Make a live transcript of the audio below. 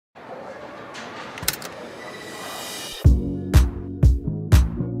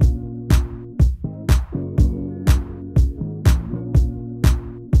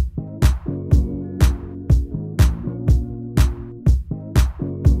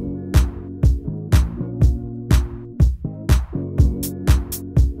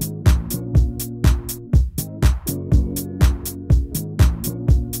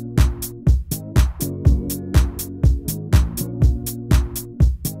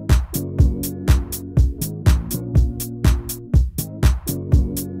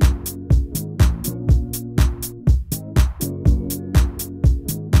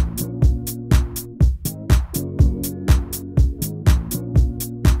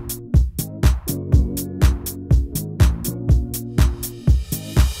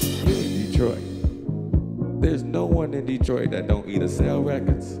Detroit that don't either sell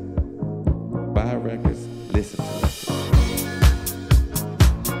records, buy records, listen to records.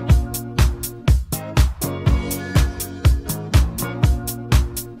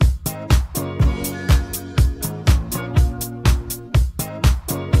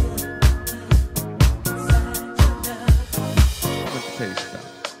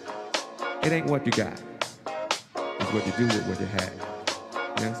 It ain't what you got, it's what you do with what you have.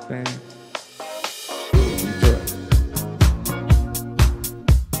 You understand? Detroit.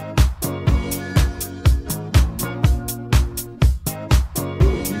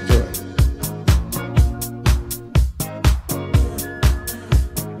 Detroit.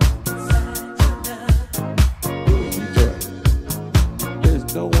 Detroit.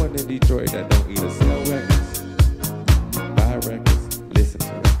 There's no one in Detroit that don't either sell records, buy records, listen to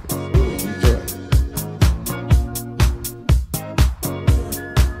records.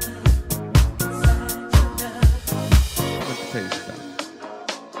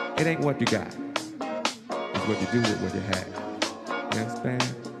 It ain't what you got, it's what you do with what you have. You understand?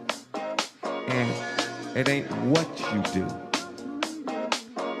 And it ain't what you do,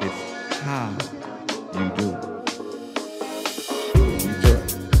 it's how you do it. Detroit.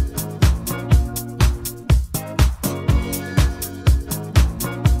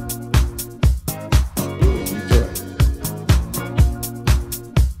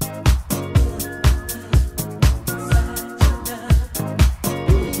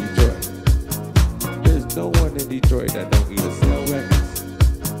 Detroit. No one in Detroit that don't either sell records,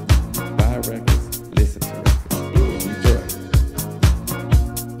 buy records, listen to records. Detroit.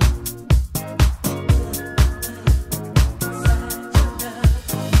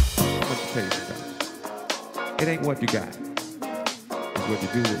 Let me tell you something. It ain't what you got, it's what you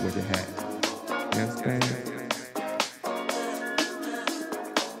do with what you have. You understand?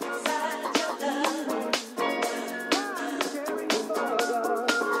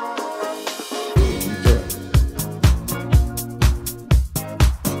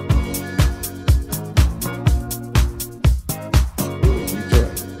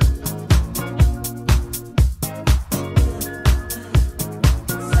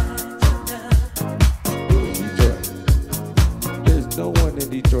 No one in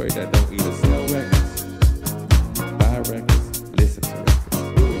Detroit that don't either sell records, buy records, listen to records.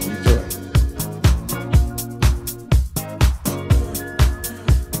 Detroit.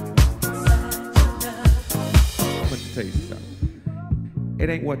 I'm going to tell you something. It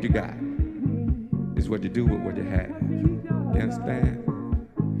ain't what you got, it's what you do with what you have. You understand?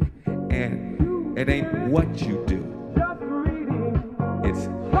 And it ain't what you do, it's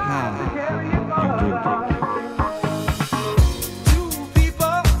how you do it.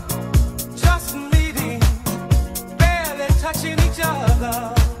 Touching each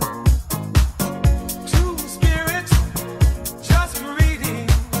other, two spirits just reading,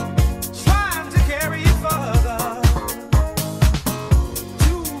 trying to carry it further.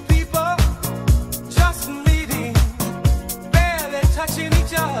 Two people just meeting, barely touching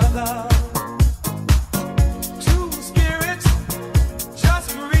each other. Two spirits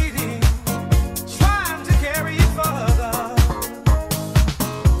just reading, trying to carry it further.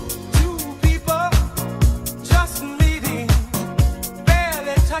 Two people just meeting,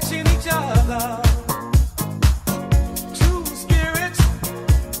 touching each other. Two spirits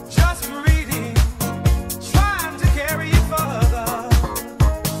just reading, trying to carry it further.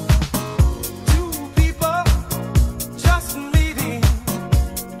 Two people just meeting,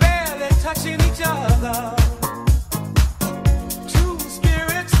 barely touching each other. Two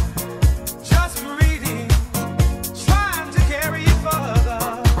spirits just reading, trying to carry it further.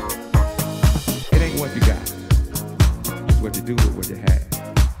 It ain't what you got, it's what you do with what you have.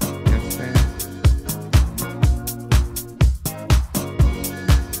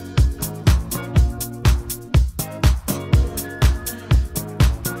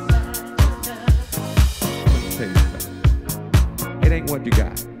 It ain't what you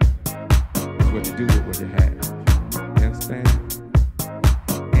got, it's what you do with what you have. You understand?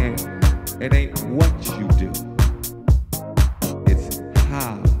 And it ain't what you do,